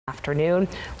Afternoon.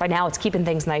 Right now it's keeping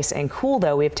things nice and cool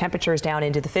though. We have temperatures down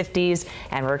into the 50s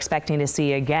and we're expecting to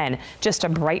see again just a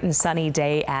bright and sunny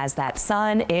day as that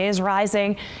sun is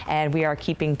rising and we are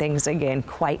keeping things again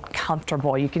quite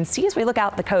comfortable. You can see as we look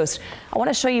out the coast, I want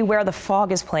to show you where the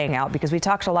fog is playing out because we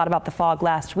talked a lot about the fog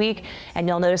last week and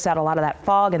you'll notice that a lot of that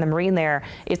fog in the marine there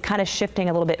is kind of shifting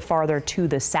a little bit farther to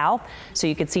the south. So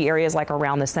you can see areas like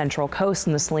around the central coast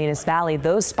and the Salinas Valley.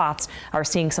 Those spots are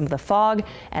seeing some of the fog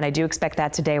and I do expect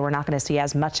that today. We're not going to see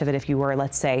as much of it if you were,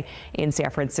 let's say, in San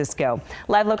Francisco.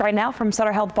 Live look right now from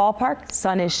Sutter Health Ballpark.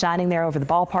 Sun is shining there over the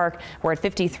ballpark. We're at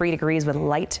 53 degrees with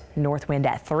light north wind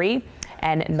at 3.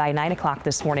 And by 9 o'clock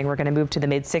this morning, we're going to move to the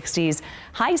mid 60s.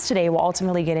 Highs today will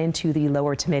ultimately get into the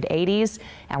lower to mid 80s.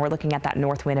 And we're looking at that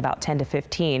north wind about 10 to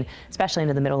 15, especially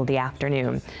into the middle of the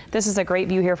afternoon. This is a great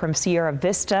view here from Sierra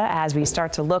Vista as we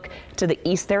start to look to the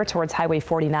east there towards Highway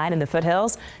 49 in the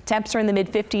foothills. Temps are in the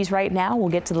mid 50s right now. We'll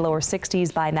get to the lower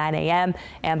 60s by 9 a.m.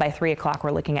 And by 3 o'clock,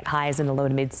 we're looking at highs in the low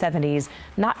to mid 70s.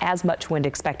 Not as much wind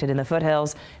expected in the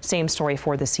foothills. Same story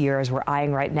for the Sierras. We're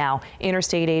eyeing right now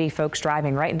Interstate 80 folks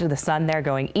driving right into the sun. They're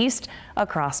going east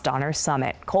across Donner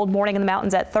Summit. Cold morning in the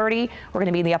mountains at 30. We're going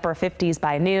to be in the upper 50s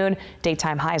by noon.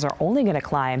 Daytime highs are only going to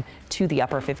climb to the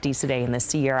upper 50s today in the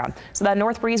Sierra. So that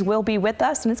north breeze will be with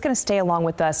us and it's going to stay along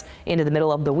with us into the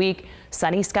middle of the week.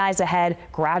 Sunny skies ahead,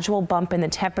 gradual bump in the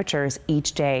temperatures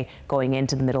each day going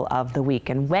into the middle of the week.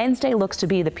 And Wednesday looks to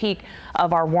be the peak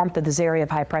of our warmth as this area of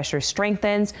high pressure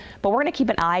strengthens. But we're going to keep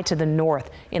an eye to the north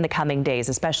in the coming days,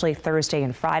 especially Thursday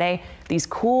and Friday. These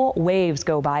cool waves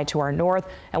go by to our north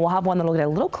and we'll have one that'll get a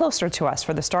little closer to us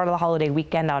for the start of the holiday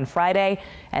weekend on Friday.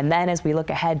 And then as we look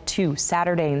ahead to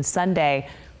Saturday and Sunday,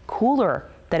 cooler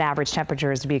than average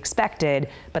temperatures to be expected,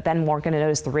 but then we're going to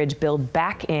notice the ridge build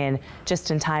back in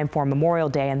just in time for Memorial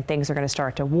Day and things are going to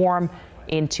start to warm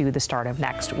into the start of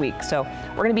next week. So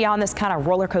we're going to be on this kind of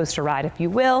roller coaster ride, if you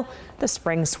will. The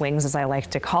spring swings, as I like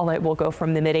to call it. We'll go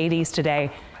from the mid 80s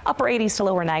today, upper 80s to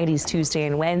lower 90s Tuesday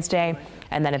and Wednesday,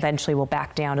 and then eventually we'll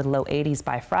back down to the low 80s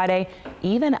by Friday,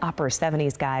 even upper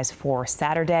 70s, guys, for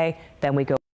Saturday. Then we go